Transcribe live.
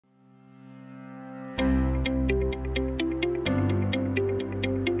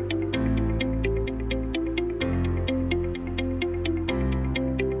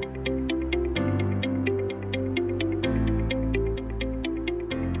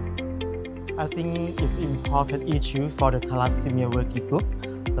I think it's an important issue for the Thalassemia working group,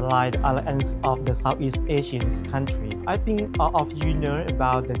 the alliance of the Southeast Asian country. I think all of you know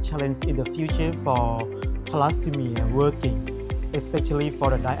about the challenge in the future for thalassemia working, especially for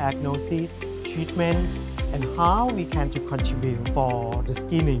the diagnosis, treatment, and how we can to contribute for the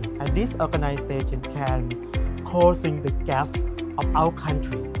screening. And this organization can closing the gap of our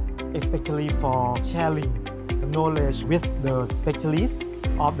country, especially for sharing the knowledge with the specialists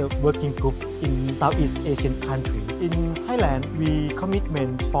of the working group in Southeast Asian country. In Thailand, we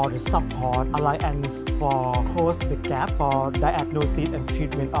commitment for the support alliance for close the gap for diagnosis and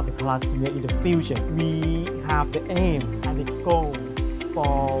treatment of the thalassemia in the future. We have the aim and the goal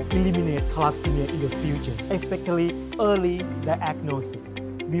for eliminate thalassemia in the future, especially early diagnosis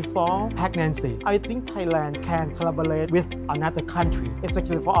before pregnancy. I think Thailand can collaborate with another country,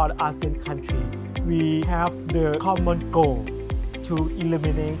 especially for our ASEAN country. We have the common goal to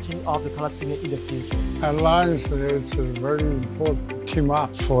elimination of the thalassemia in the future. Alliance is a very important team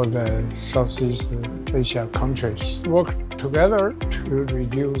up for the Southeast Asia countries. Work together to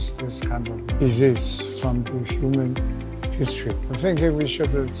reduce this kind of disease from the human history. I think we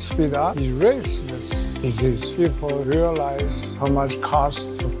should speed up, erase this disease. People realize how much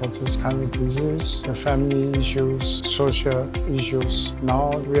cost for this kind of disease, the family issues, social issues.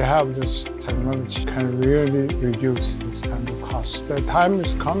 Now we have this technology can really reduce this kind of cost. The time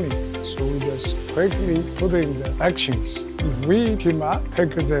is coming, so we just quickly put in the actions. If we team up,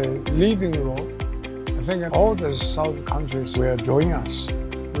 take the leading role, I think all the South countries will join us.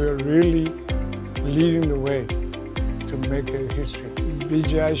 We are really leading the way to make a history.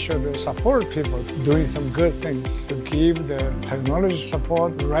 BGI should support people doing some good things to give the technology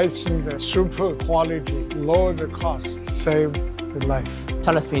support, raising the super quality, lower the cost, save the life.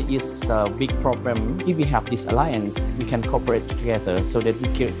 Thalassemia is a big problem. If we have this alliance, we can cooperate together so that we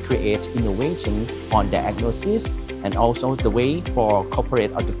can create innovation on diagnosis and also the way for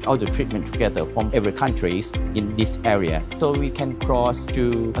cooperate all the treatment together from every countries in this area. So we can cross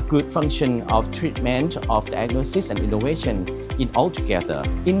to a good function of treatment, of diagnosis and innovation in all together.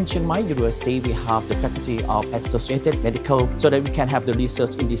 In Chiang Mai University, we have the Faculty of Associated Medical so that we can have the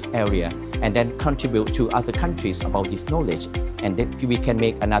research in this area and then contribute to other countries about this knowledge. And then we can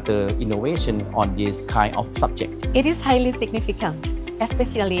make another innovation on this kind of subject. It is highly significant,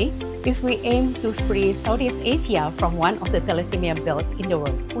 especially if we aim to free Southeast Asia from one of the thalassemia belt in the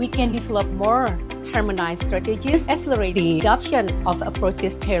world. We can develop more harmonized strategies, accelerate the adoption of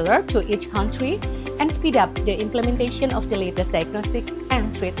approaches tailored to each country, and speed up the implementation of the latest diagnostic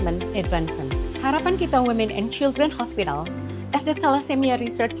and treatment advancement. Harapan Kita Women and Children Hospital, as the Thalassemia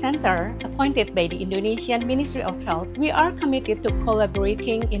Research Center appointed by the Indonesian Ministry of Health, we are committed to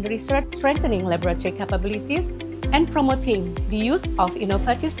collaborating in research, strengthening laboratory capabilities, and promoting the use of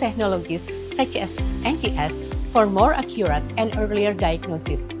innovative technologies such as NGS for more accurate and earlier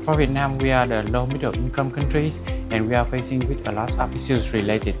diagnosis. For Vietnam, we are the low middle income countries and we are facing with a lot of issues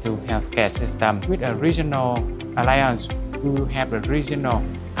related to healthcare system. With a regional alliance, we will have a regional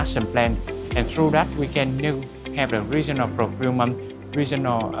action plan, and through that we can have a regional procurement,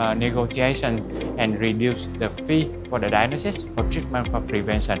 regional negotiations, and reduce the fee for the diagnosis, for treatment, for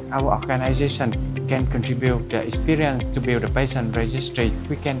prevention. Our organization can contribute the experience to build a patient registry.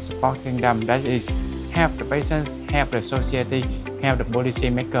 We can supporting them, that is, help the patients, help the society, help the policy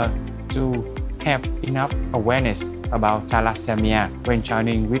maker to have enough awareness about thalassemia. When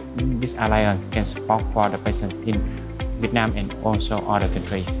joining with this alliance, can support for the patients in Vietnam and also other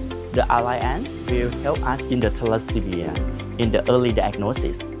countries. The alliance will help us in the thalassemia, in the early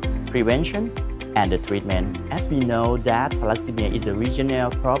diagnosis, prevention, and the treatment. As we know that thalassemia is a regional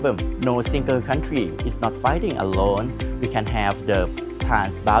problem, no single country is not fighting alone. We can have the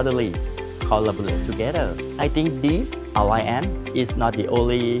transboundary collaborate together. I think this alliance is not the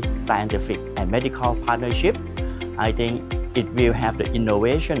only scientific and medical partnership. I think it will have the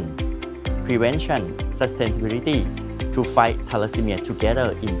innovation, prevention, sustainability to fight thalassemia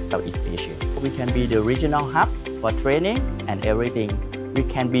together in Southeast Asia. We can be the regional hub for training and everything. We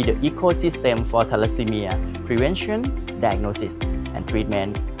can be the ecosystem for thalassemia, prevention, diagnosis, and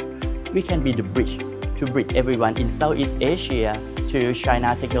treatment. We can be the bridge to bridge everyone in Southeast Asia to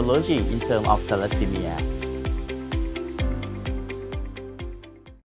China technology in terms of thalassemia.